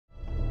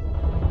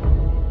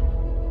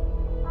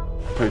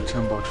pay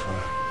 $10 for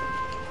it.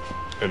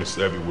 And it's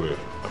everywhere.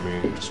 I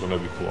mean, it's on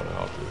every corner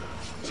out there.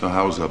 So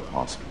how is that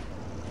possible?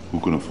 Who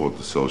can afford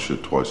to sell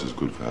shit twice as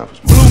good for half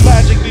as much? Blue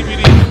Magic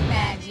DVD. Blue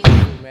Magic.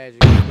 Blue Magic.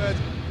 Blue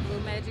Magic.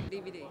 Blue Magic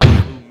DVD.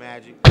 Blue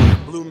Magic.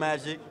 Blue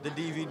Magic, the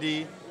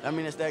DVD. I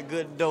mean, it's that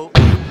good dope.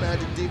 Blue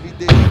Magic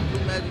DVD.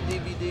 Blue Magic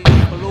DVD.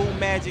 Blue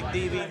Magic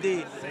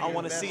DVD. I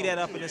want to see that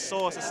up in the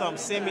source or something.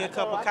 Send me a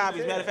couple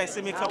copies. Matter of fact,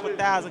 send me a couple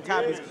thousand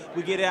copies.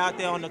 We get it out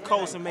there on the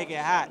coast and make it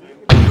hot.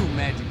 Blue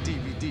Magic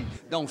DVD.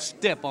 Don't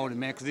step on it,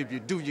 man, because if you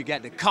do, you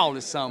got to call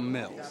it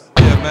something else.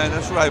 Yeah, man,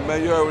 that's right,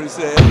 man. You heard what he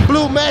said.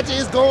 Blue Magic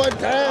is going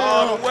down.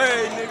 All the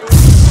way, nigga.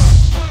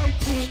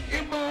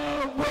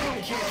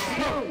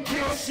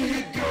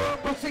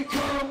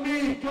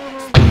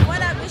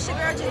 What up? It's your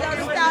girl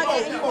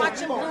Gizelle and you're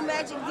watching Blue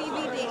Magic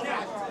DVD.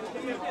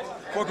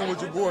 Fucking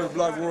with your boys,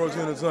 Black World's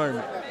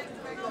Entertainment.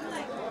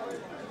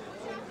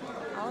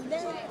 All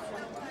day.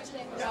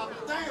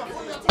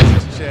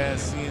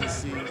 Chaz,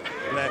 CNC,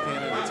 Black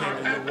Hand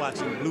Entertainment. You're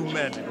watching Blue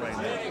Magic right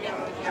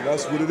now.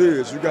 That's what it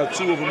is. You got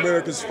two of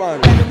America's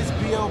finest. This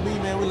is B.O.B.,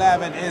 man. We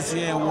live at the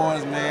NCA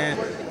Awards, man.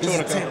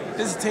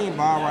 This is Team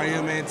Ball right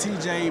here, man.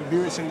 TJ,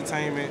 Beerish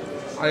Entertainment.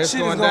 It's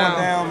Shit going is going down.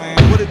 down, man.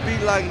 What it be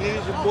like,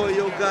 niggas? Your boy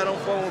Yo got on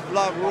phone with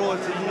Block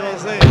Royalty, you know what I'm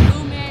saying?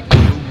 Blue Magic.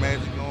 Blue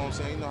Magic, you know what I'm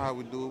saying? You know how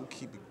we do it. We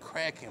keep it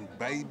cracking,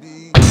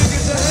 baby. Get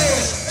your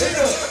hands in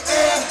the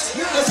air,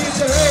 now get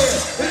your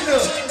hands in the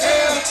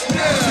air,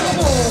 now. Come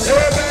on,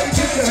 everybody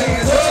get your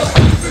hands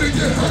up.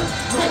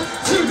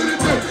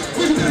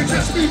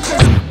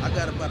 I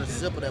got about a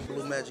zip of that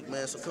Blue Magic,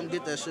 man, so come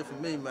get that shit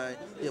from me, man.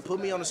 Yeah, put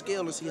me on the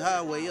scale and see how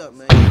I weigh up,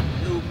 man.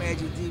 Blue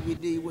Magic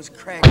DVD was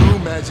cracking. Blue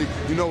Magic,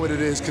 you know what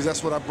it is, because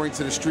that's what I bring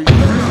to the street. Yo,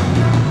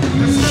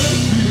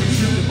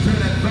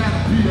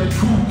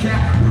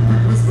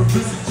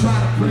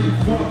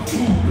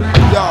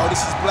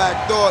 this is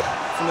Black Thought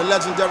from the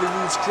legendary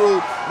Roots crew.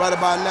 Right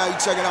about now, you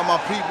checking out my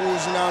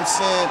peoples, you know what I'm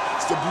saying?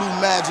 It's the Blue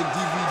Magic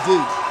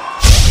DVD.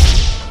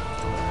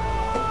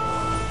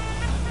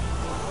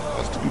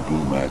 Has to be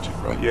Blue Magic,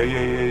 right?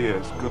 Yeah.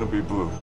 It's gonna be blue.